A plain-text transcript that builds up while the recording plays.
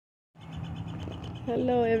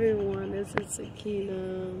Hello everyone, this is Sakina.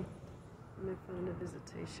 Let me find a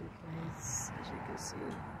visitation place, as you can see.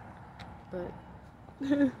 But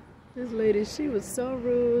this lady, she was so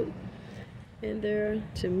rude in there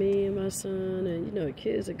to me and my son, and you know,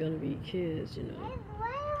 kids are gonna be kids, you know.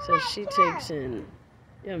 So she takes in,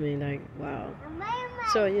 I mean, like, wow.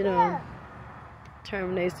 So, you know,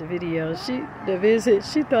 terminates the video. The visit,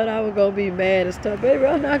 she thought I was gonna be mad and stuff. Baby,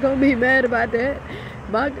 I'm not gonna be mad about that.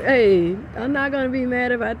 Hey, I'm not gonna be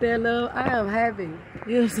mad about that, love. I am happy.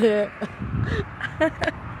 You know what I'm saying?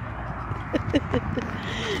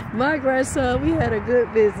 My grandson, we had a good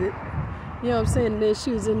visit. You know what I'm saying? And then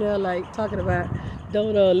she was in there like talking about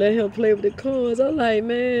don't let him play with the cars. I'm like,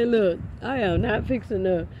 man, look, I am not fixing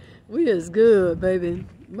up. We is good, baby.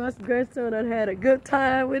 My grandson done had a good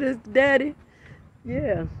time with his daddy.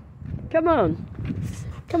 Yeah. Come on.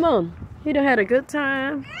 Come on. He done had a good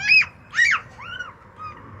time.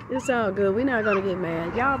 It's all good. We're not going to get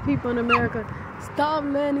mad. Y'all people in America, stop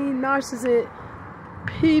letting narcissistic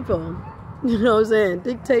people, you know what I'm saying,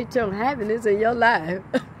 dictate your happiness in your life.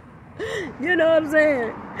 You know what I'm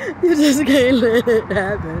saying? You just can't let it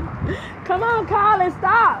happen. Come on, Colin,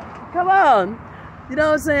 stop. Come on. You know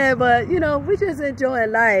what I'm saying? But, you know, we just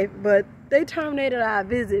enjoying life. But they terminated our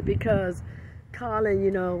visit because Colin,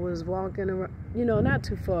 you know, was walking around, you know, not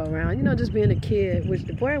too far around, you know, just being a kid, which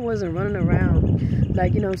the boy wasn't running around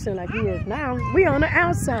like, you know what I'm saying, like he is now. We on the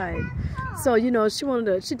outside. So, you know,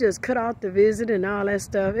 she just cut off the visit and all that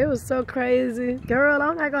stuff. It was so crazy. Girl,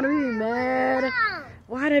 I'm not going to be mad.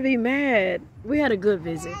 Why'd I be mad? We had a good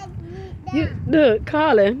visit. Look,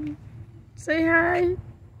 Colin, say hi.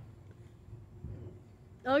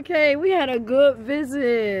 Okay, we had a good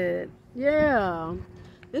visit. Yeah.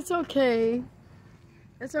 It's okay.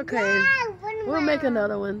 It's okay. We'll make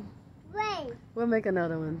another one. We'll make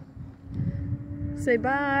another one. Say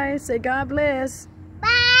bye. Say God bless.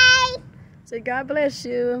 Bye. Say God bless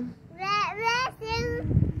you. Bless you.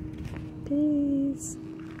 Peace.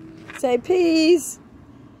 Say peace.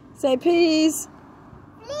 Say peace.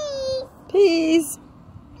 Please. Peace.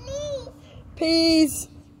 Please.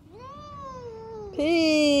 Peace.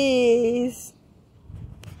 Peace.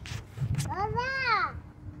 Bye.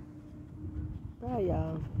 Bye,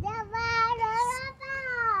 y'all.